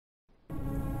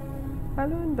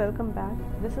Hello and welcome back.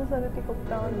 This is Aditi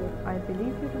Gupta. I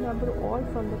believe you remember all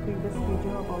from the previous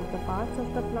video about the parts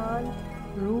of the plant,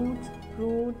 roots,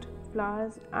 fruit,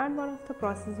 flowers, and one of the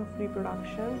process of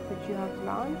reproduction which you have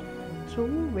learned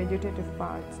through vegetative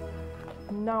parts.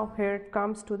 Now here it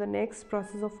comes to the next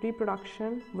process of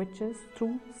reproduction, which is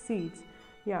through seeds.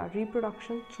 Yeah,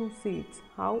 reproduction through seeds.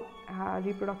 How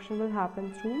reproduction will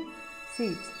happen through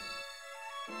seeds.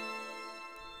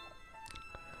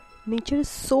 Nature is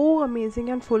so amazing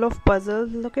and full of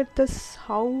puzzles. Look at this,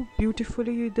 how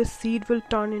beautifully the seed will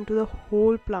turn into the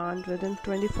whole plant within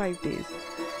 25 days.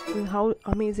 And how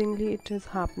amazingly it is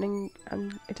happening,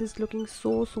 and it is looking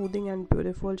so soothing and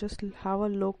beautiful. Just have a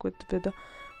look with the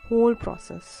whole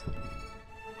process.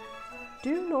 Do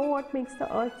you know what makes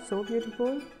the earth so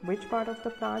beautiful? Which part of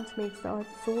the plants makes the earth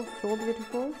so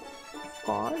beautiful? Of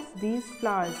course, these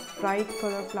flowers, bright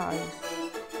color flowers.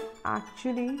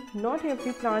 Actually, not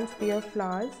every plant bears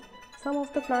flowers. Some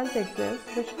of the plants exist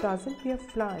which doesn't bear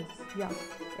flowers. Yeah,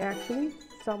 actually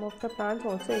some of the plants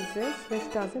also exist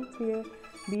which doesn't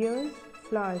bear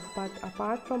flowers. But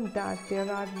apart from that, there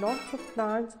are lots of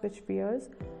plants which bears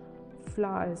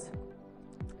flowers.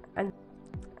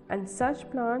 And such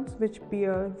plants which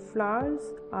bear flowers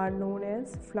are known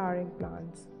as flowering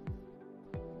plants.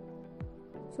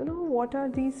 So now what are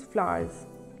these flowers?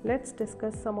 Let's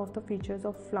discuss some of the features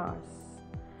of flowers.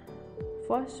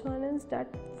 First one is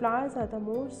that flowers are the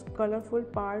most colorful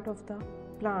part of the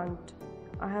plant.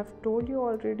 I have told you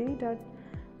already that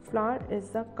flower is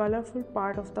the colorful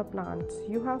part of the plants.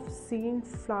 You have seen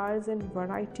flowers in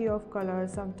variety of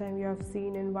colors. Sometimes you have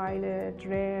seen in violet,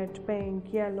 red,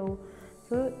 pink, yellow.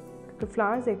 So the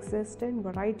flowers exist in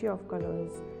variety of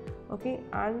colors. Okay,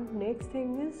 and next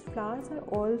thing is flowers are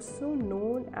also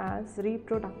known as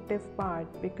reproductive part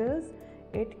because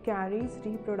it carries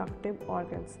reproductive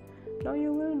organs. Now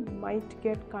you might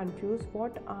get confused,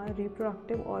 what are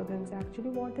reproductive organs?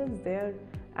 Actually, what is there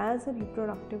as a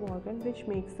reproductive organ which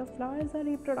makes the flowers a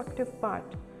reproductive part?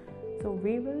 So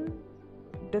we will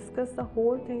discuss the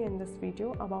whole thing in this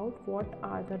video about what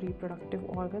are the reproductive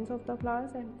organs of the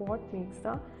flowers and what makes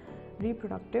the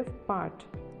reproductive part.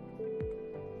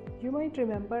 You might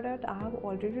remember that I have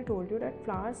already told you that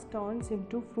flowers turns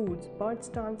into fruits, birds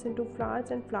turns into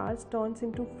flowers, and flowers turns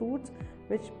into fruits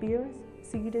which bears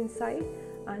seed inside,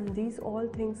 and these all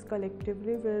things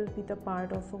collectively will be the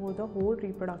part of the whole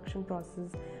reproduction process.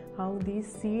 How these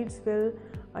seeds will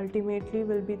ultimately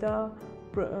will be the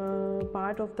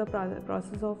part of the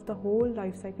process of the whole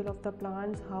life cycle of the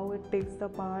plants, how it takes the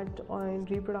part in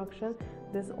reproduction.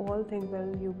 This all thing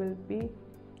you will be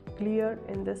clear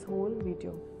in this whole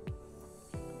video.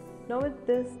 Now with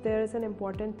this, there is an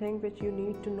important thing which you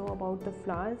need to know about the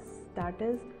flowers, that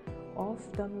is of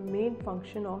the main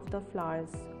function of the flowers.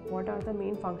 What are the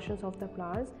main functions of the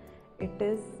flowers?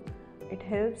 It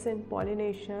helps in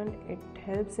pollination, it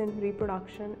helps in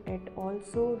reproduction, it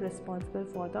also responsible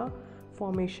for the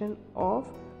formation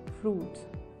of fruits.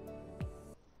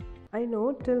 I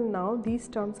know till now these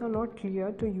terms are not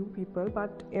clear to you people,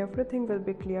 but everything will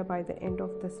be clear by the end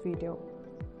of this video.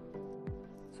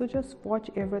 So just watch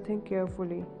everything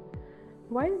carefully.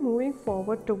 While moving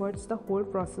forward towards the whole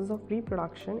process of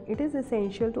reproduction, it is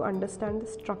essential to understand the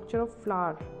structure of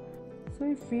flower. So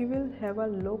if we will have a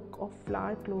look of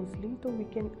flower closely, so we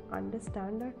can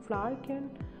understand that flower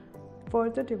can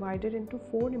further divided into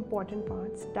 4 important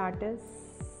parts, that is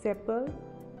sepal,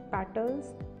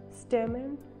 petals,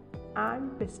 stamen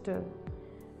and pistil.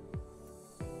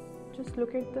 Just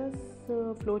look at this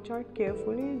flowchart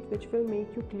carefully, which will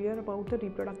make you clear about the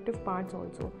reproductive parts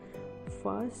also.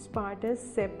 First part is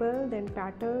sepal, then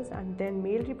petals, and then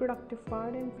male reproductive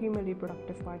part and female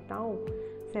reproductive part. Now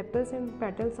sepals and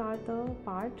petals are the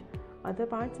other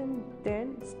parts, and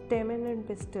then stamen and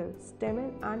pistil.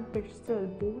 Stamen and pistil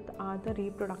both are the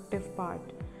reproductive part.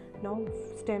 Now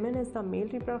stamen is the male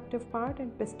reproductive part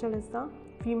and pistil is the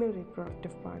female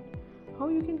reproductive part. How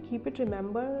you can keep it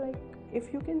remember, like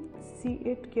if you can see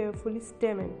it carefully,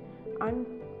 stamen, and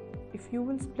if you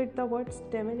will split the word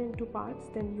stamen into parts,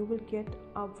 then you will get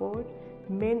a word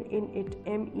men in it,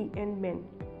 men, men.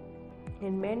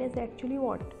 And men is actually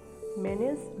what? Men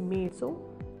is male. So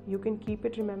you can keep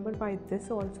it remembered by this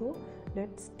also,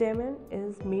 that stamen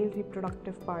is male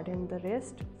reproductive part and the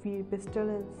rest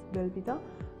pistil will be the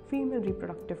female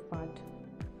reproductive part.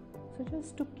 So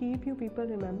just to keep you people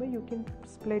remember, you can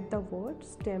split the word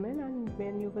stamen, and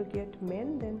when you will get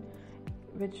men, then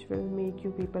which will make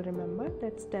you people remember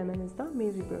that stamen is the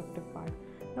male reproductive part.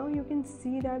 Now you can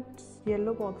see that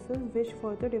yellow boxes which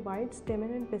further divide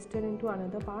stamen and pistil into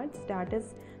another parts, that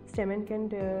is stamen can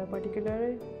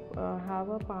particularly have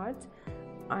a parts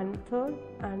anther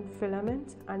and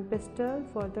filaments, and pistil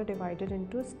further divided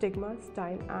into stigma,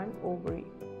 style and ovary.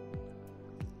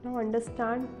 Now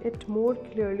understand it more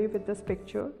clearly with this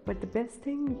picture, but the best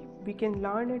thing, we can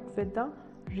learn it with the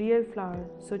real flower.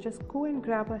 So just go and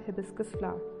grab a hibiscus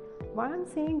flower. Why I'm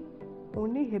saying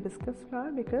only hibiscus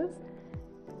flower? Because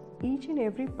each and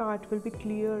every part will be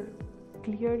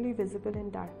clearly visible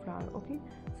in that flower. Okay,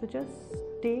 so just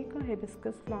take a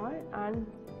hibiscus flower and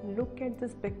look at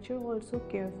this picture also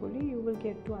carefully. You will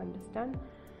get to understand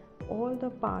all the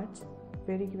parts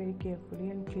very carefully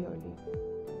and clearly.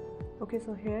 Okay,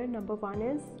 so here number 1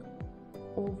 is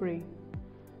ovary.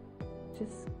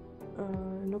 Just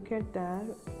look at that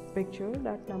picture,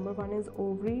 that number 1 is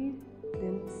ovary.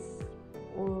 Then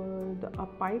a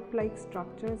pipe-like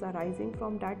structures arising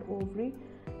from that ovary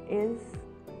is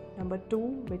number 2,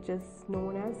 which is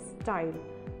known as style,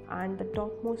 and the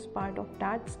topmost part of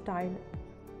that style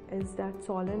is that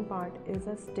solen part is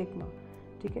a stigma.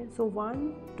 Okay, so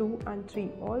 1, 2 and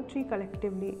 3, all 3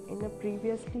 collectively, in the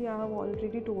previously I have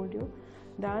already told you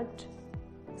that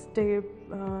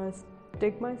stigma,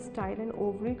 style and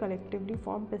ovary collectively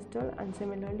form pistil, and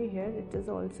similarly here it is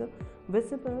also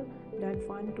visible that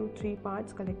 1, 2, 3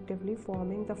 parts collectively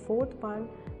forming the 4th part,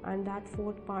 and that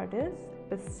 4th part is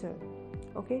pistil.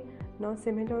 Okay, now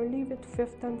similarly with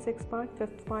 5th and 6th part,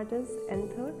 5th part is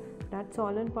anther, that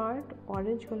solen part,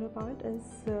 orange color part is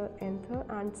anther,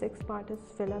 and 6th part is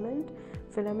filament.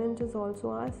 Filament is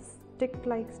also a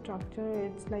stick-like structure,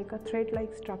 it's like a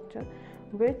thread-like structure,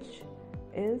 which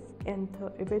is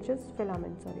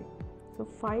filament. So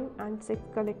 5 and 6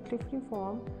 collectively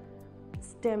form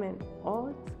stamen,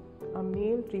 or a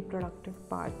male reproductive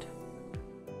part,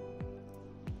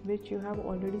 which you have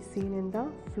already seen in the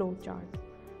flow chart.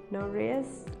 Now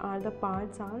rest are the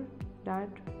parts are that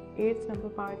 8th number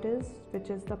part is, which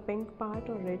is the pink part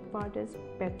or red part, is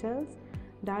petals.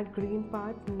 That green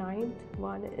part, 9th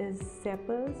one is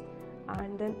sepals,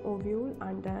 and then ovule,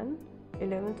 and then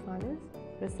 11th one is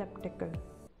receptacle.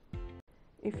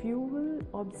 If you will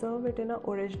observe it in an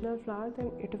original flower,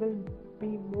 then it will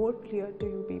be more clear to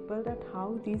you people that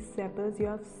how these sepals, you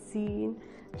have seen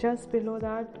just below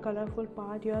that colorful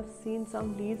part, you have seen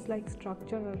some leaves like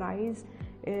structure arise,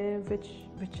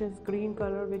 which is green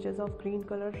color, which is of green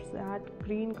color. That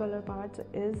green color part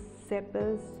is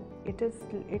sepals.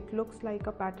 It looks like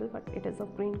a petal, but it is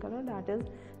of green color, that is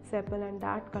sepal, and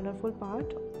that colorful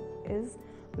part is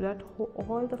that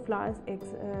all the flowers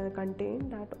contain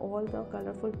that all the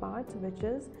colorful parts, which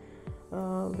is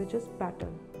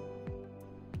petal.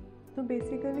 So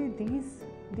basically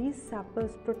these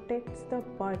sepals protects the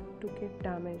bud to get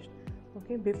damaged.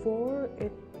 Okay, before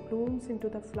it blooms into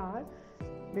the flower,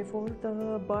 before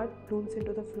the bud blooms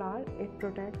into the flower, it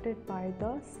protected by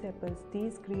the sepals,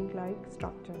 these green-like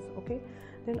structures. Okay,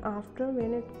 then after,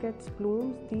 when it gets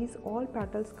blooms, these all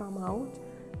petals come out.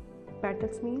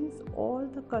 Petals means all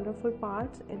the colorful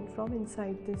parts from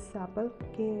inside this sepal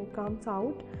comes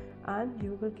out, and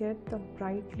you will get the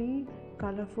brightly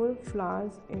colorful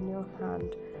flowers in your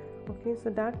hand. Okay, so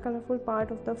that colorful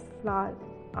part of the flower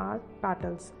are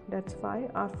petals. That's why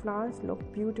our flowers look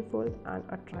beautiful and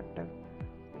attractive.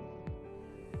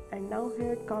 And now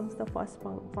here comes the first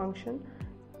function.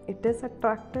 It is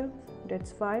attractive.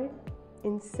 That's why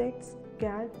insects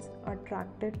gets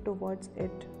attracted towards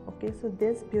it. Okay, so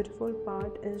this beautiful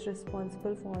part is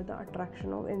responsible for the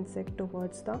attraction of insect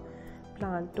towards the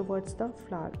plant, towards the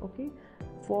flower. Okay,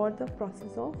 for the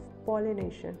process of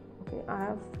pollination. Okay, I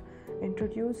have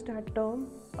introduced that term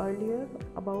earlier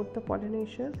about the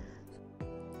pollination.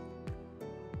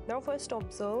 Now first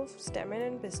observe stamen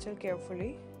and pistil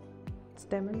carefully.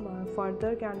 Stamen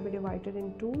further can be divided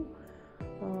into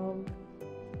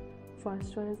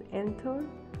first one is anther.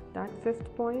 That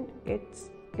 5th point, it's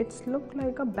look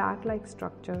like a bag-like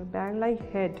structure, bag-like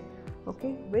head,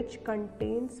 okay, which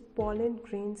contains pollen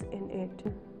grains in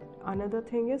it. Another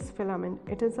thing is filament.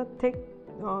 It is a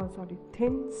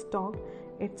thin stalk.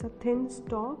 It's a thin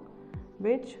stalk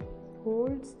which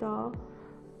holds the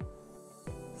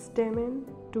stamen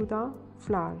to the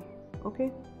flower.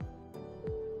 Okay.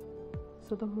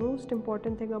 So the most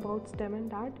important thing about stamen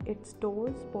that it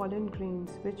stores pollen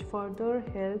grains, which further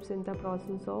helps in the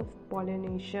process of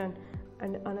pollination.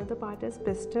 And another part is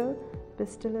pistil.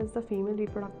 Pistil is the female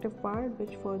reproductive part,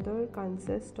 which further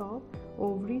consists of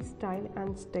ovary, style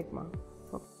and stigma.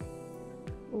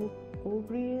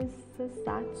 Ovary is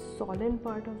that solen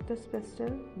part of this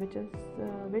pistil,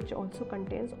 which also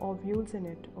contains ovules in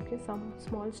it. Okay, some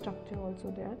small structure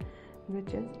also there,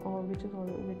 which is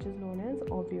known as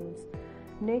ovules.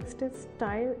 Next is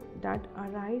style, that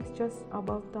arise just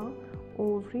above the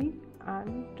ovary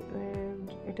and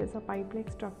it is a pipe-like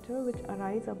structure which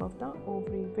arises above the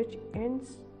ovary, which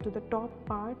ends to the top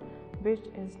part, which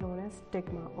is known as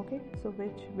stigma. Okay, so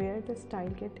where the style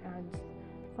get ends.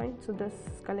 Fine, so this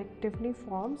collectively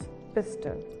forms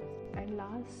pistil. And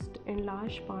last in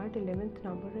large part, 11th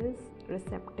number is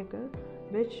receptacle,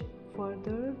 which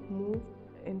further move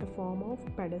in the form of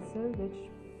pedicel, which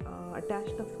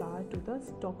attach the flower to the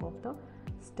stalk of the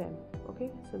stem. Okay,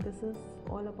 so this is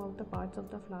all about the parts of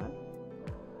the flower.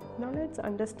 Now let's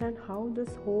understand how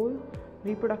this whole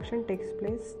reproduction takes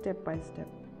place step by step.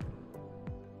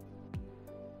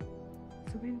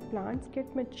 So when plants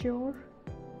get mature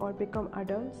or become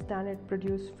adults, then it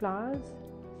produces flowers,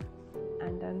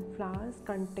 and then flowers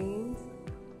contains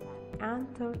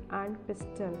anther and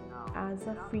pistil as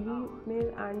a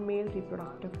female and male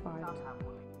reproductive part.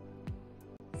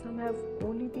 Some have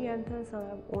only the anther, some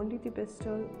have only the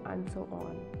pistil, and so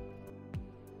on.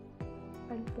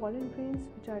 And pollen grains,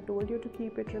 which I told you to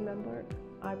keep it remember,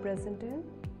 are present in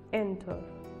anther.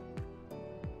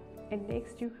 And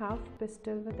next you have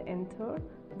pistil with anther,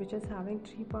 which is having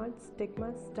 3 parts: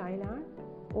 stigma, style, and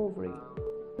ovary.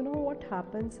 So now what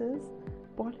happens is,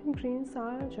 pollen grains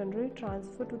are generally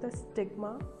transferred to the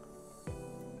stigma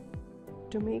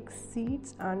to make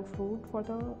seeds and fruit for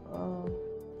the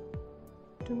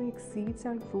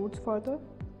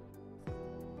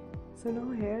So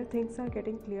now here things are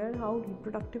getting clear how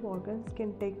reproductive organs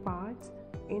can take parts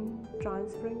in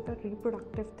transferring the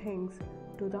reproductive things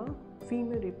to the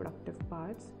female reproductive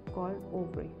parts called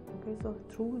ovary. Okay, so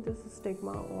through this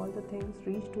stigma all the things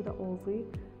reach to the ovary,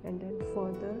 and then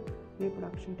further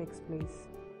reproduction takes place.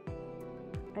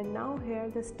 And now here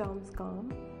this terms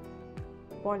come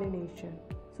pollination.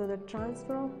 So the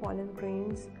transfer of pollen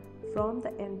grains from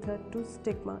the anther to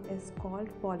stigma is called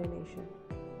pollination.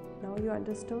 Now you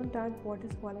understood that what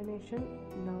is pollination.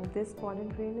 Now this pollen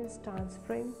grain is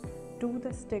transferring to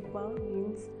the stigma,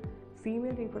 means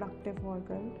female reproductive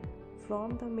organ,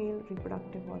 from the male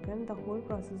reproductive organ. The whole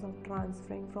process of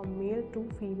transferring from male to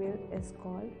female is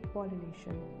called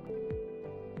pollination.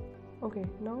 Okay,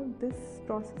 now this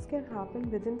process can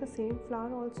happen within the same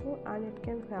flower also, and it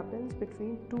can happen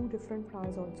between 2 different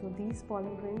flowers also. These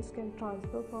pollen grains can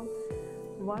transfer from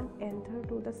one anther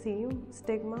to the same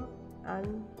stigma,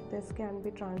 and this can be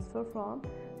transferred from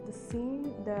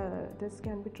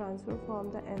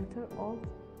the anther of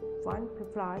one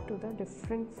flower to the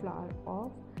different flower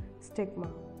of stigma.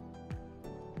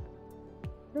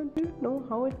 Now, do you know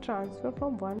how it transfers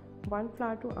from one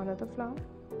flower to another flower?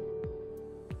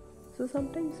 So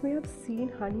sometimes we have seen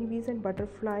honeybees and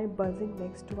butterfly buzzing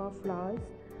next to our flowers.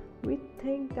 We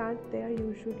think that they are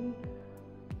usually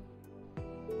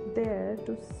there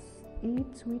to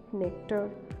eat sweet nectar,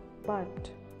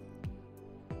 but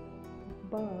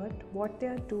what they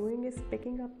are doing is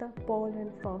picking up the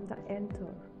pollen from the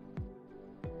anther,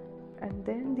 and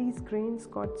then these grains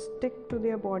got stick to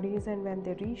their bodies, and when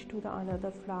they reach to the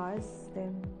another flowers,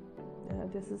 then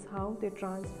this is how they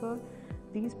transfer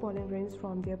these pollen grains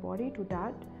from their body to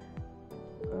that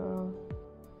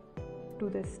to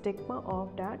the stigma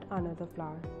of that another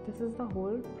flower. This is the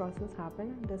whole process happen,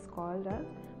 and this is called as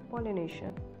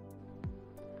pollination.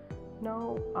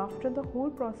 Now after the whole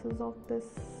process of this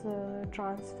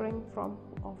transferring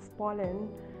of pollen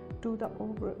to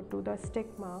the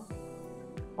stigma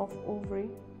of ovary,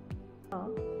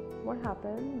 what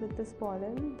happened with this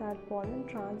pollen? That pollen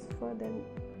transfer then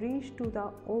reach to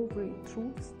the ovary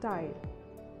through style,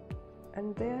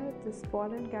 and there this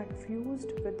pollen get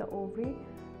fused with the ovary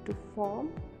to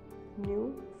form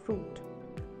new fruit,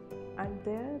 and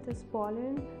there this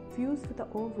pollen fused with the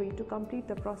ovary to complete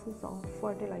the process of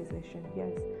fertilization.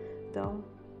 Yes,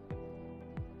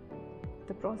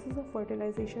 the process of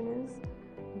fertilization is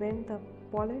when the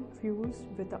pollen fused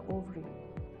with the ovary.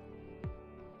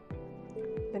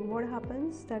 Then what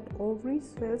happens? That ovary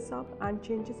swells up and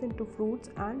changes into fruits,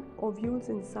 and ovules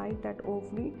inside that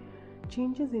ovary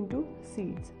changes into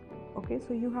seeds. Okay,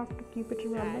 so you have to keep it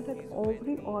remember that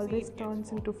ovary always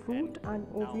turns into fruit and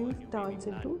ovule turns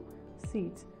into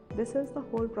seeds. This is the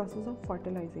whole process of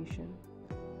fertilization.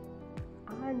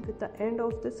 And with the end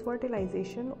of this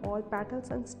fertilization, all petals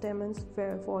and stamens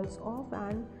falls off,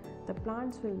 and the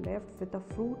plants will left with the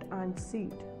fruit and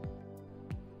seed.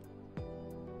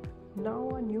 Now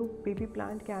a new baby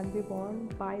plant can be born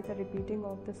by the repeating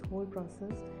of this whole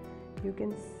process. You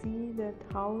can see that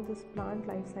how this plant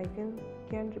life cycle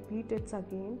can repeat its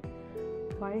again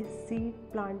by seed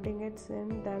planting its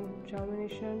in, then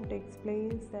germination takes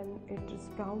place, then it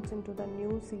sprouts into the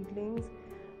new seedlings,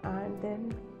 and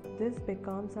then this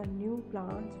becomes a new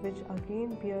plant which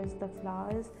again bears the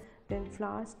flowers, then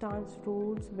flowers turns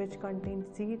fruits which contain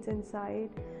seeds inside,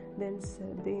 then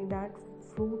that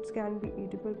fruits can be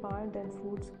eatable part, then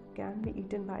fruits can be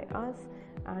eaten by us,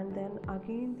 and then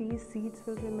again these seeds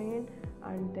will remain,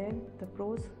 and then the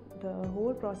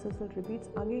whole process will repeat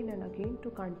again and again to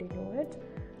continue its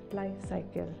life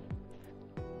cycle.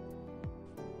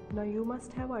 Now you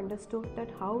must have understood that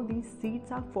how these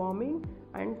seeds are forming,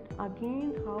 and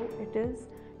again how it is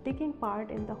taking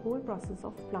part in the whole process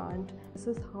of plant. This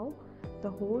is how the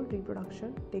whole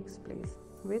reproduction takes place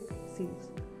with seeds.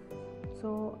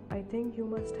 So I think you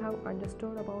must have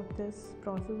understood about this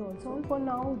process also. So for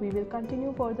now, we will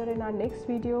continue further in our next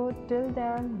video. Till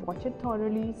then, watch it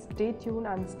thoroughly, stay tuned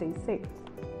and stay safe.